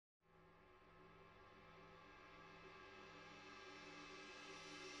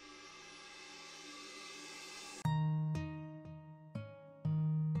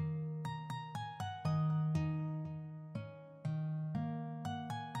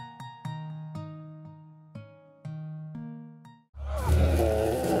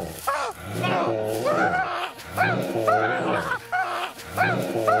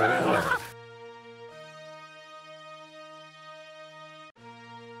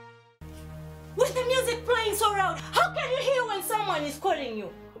With the music playing so loud, how can you hear when someone is calling you?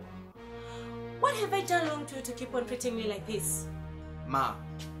 What have I done wrong to you to keep on treating me like this? Ma,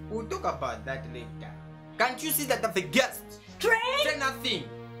 we'll talk about that later. Can't you see that I'm a guest? Trey! Say nothing.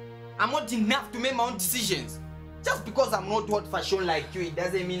 I'm not enough to make my own decisions. Just because I'm not old-fashioned like you, it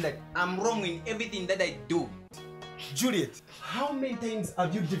doesn't mean that I'm wrong in everything that I do. Juliet, how many times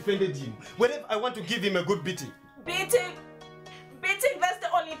have you defended him whenever I want to give him a good beating? Beating? Beating, that's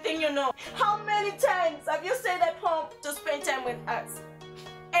the only thing you know. How many times have you stayed at home to spend time with us?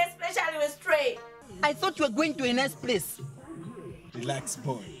 Especially with Trey. I thought you were going to a nice place. Relax,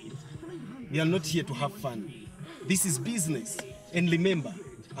 boy. We are not here to have fun. This is business. And remember,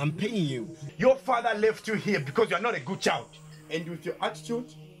 I'm paying you. Your father left you here because you are not a good child. And with your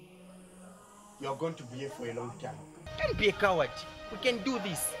attitude, you are going to be here for a long time. Don't be a coward. We can do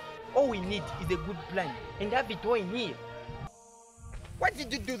this. All we need is a good plan and have it all in here. Why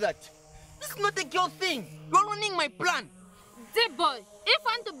did you do that? This is not a girl thing. You're ruining my plan. D-boy, if I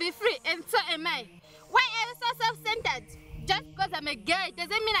want to be free, and so am I. Why are you so self-centered? Just because I'm a girl, it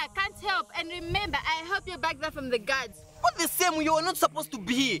doesn't mean I can't help. And remember, I helped you back there from the guards. But the same, you are not supposed to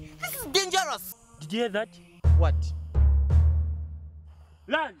be here. This is dangerous. Did you hear that? What?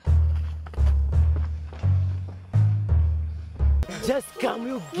 Run! Just come,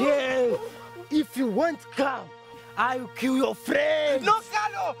 you girl. If you won't come, I'll kill your friend. No,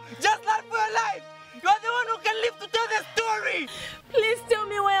 Carlo! Just run for your life! You are the one who can live to tell the story!